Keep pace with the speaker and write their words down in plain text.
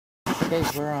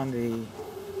Okay, we're on the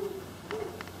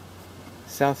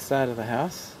south side of the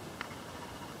house.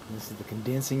 This is the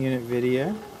condensing unit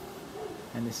video,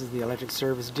 and this is the electric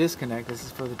service disconnect. This is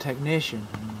for the technician.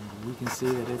 And we can see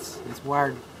that it's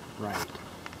wired right.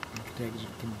 The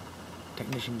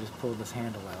technician just pulled this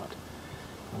handle out,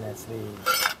 and that's the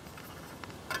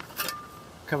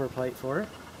cover plate for it.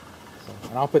 So,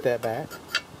 and I'll put that back.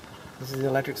 This is the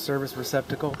electric service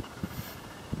receptacle.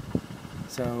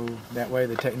 So that way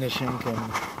the technician can,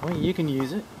 well, you can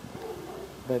use it,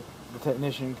 but the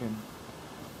technician can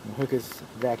hook his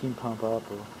vacuum pump up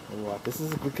or what. This is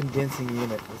the condensing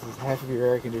unit. This is half of your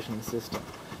air conditioning system.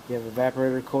 You have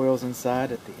evaporator coils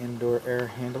inside at the indoor air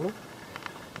handler,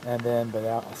 and then but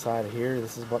outside of here,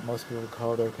 this is what most people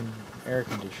call their air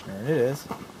conditioner, and it is.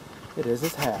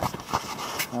 It's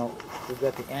half. Now we've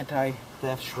got the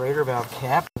anti-theft Schrader valve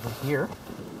cap over here.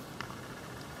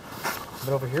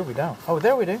 But over here we don't. Oh,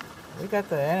 there we do. We got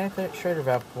the anti-theft Schrader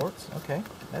valve ports. Okay,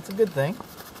 that's a good thing.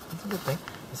 That's a good thing.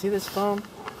 You see this foam?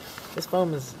 This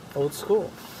foam is old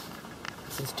school.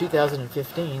 Since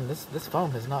 2015, this foam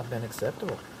has not been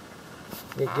acceptable.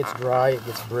 It gets dry, it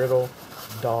gets brittle.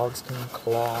 Dogs can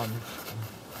claw and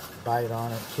bite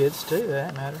on it. Kids too, for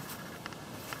that matter.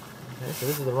 Okay, so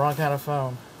this is the wrong kind of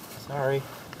foam. Sorry.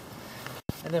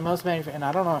 And then most manufacturers, and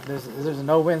I don't know if there's a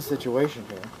no-win situation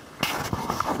here.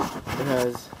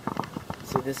 Because,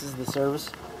 see, this is the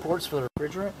service ports for the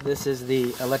refrigerant. This is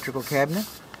the electrical cabinet.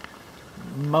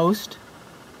 Most,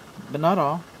 but not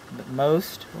all, but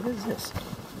most. What is this?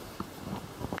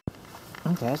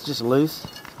 Okay, it's just loose.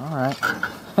 Alright.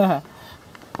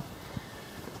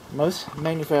 Most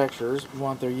manufacturers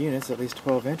want their units at least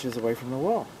 12 inches away from the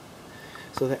wall,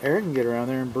 so the air can get around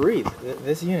there and breathe.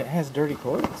 This unit has dirty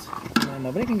coils.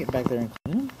 Nobody can get back there and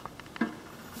clean them.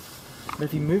 But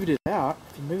if you moved it out,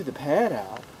 if you moved the pad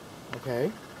out,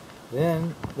 okay,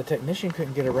 then the technician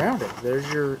couldn't get around it.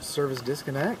 There's your service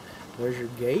disconnect. There's your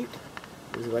gate.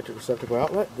 There's the electric receptacle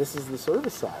outlet. This is the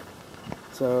service side.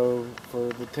 So for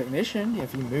the technician,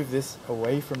 if you move this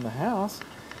away from the house,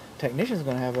 technician's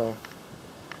going to have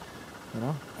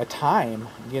a time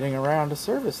getting around to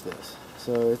service this.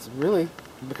 So it's really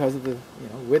because of the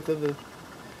width of the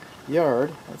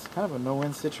yard. It's kind of a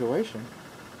no-win situation.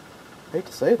 I hate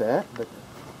to say that, but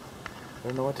I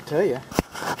don't know what to tell you.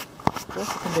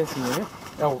 That's the condensing unit.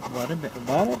 Oh, what a bit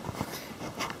about it.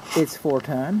 It's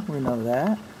 4-ton, we know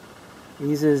that.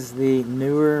 Uses the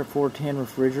newer 410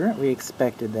 refrigerant. We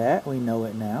expected that. We know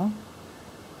it now.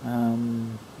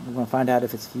 We're going to find out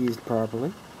if it's fused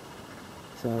properly.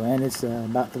 So, and it's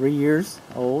about 3 years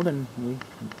old, and we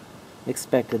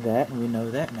expected that, and we know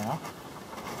that now.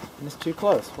 And it's too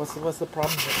close. What's the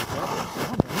problem that we've got?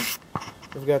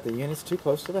 We've got the units too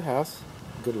close to the house.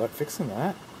 Good luck fixing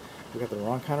that. We've got the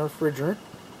wrong kind of refrigerant.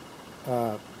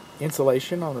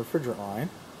 Insulation on the refrigerant line.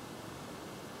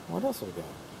 What else have we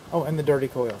got? Oh, and the dirty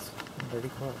coils. Dirty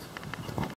coils.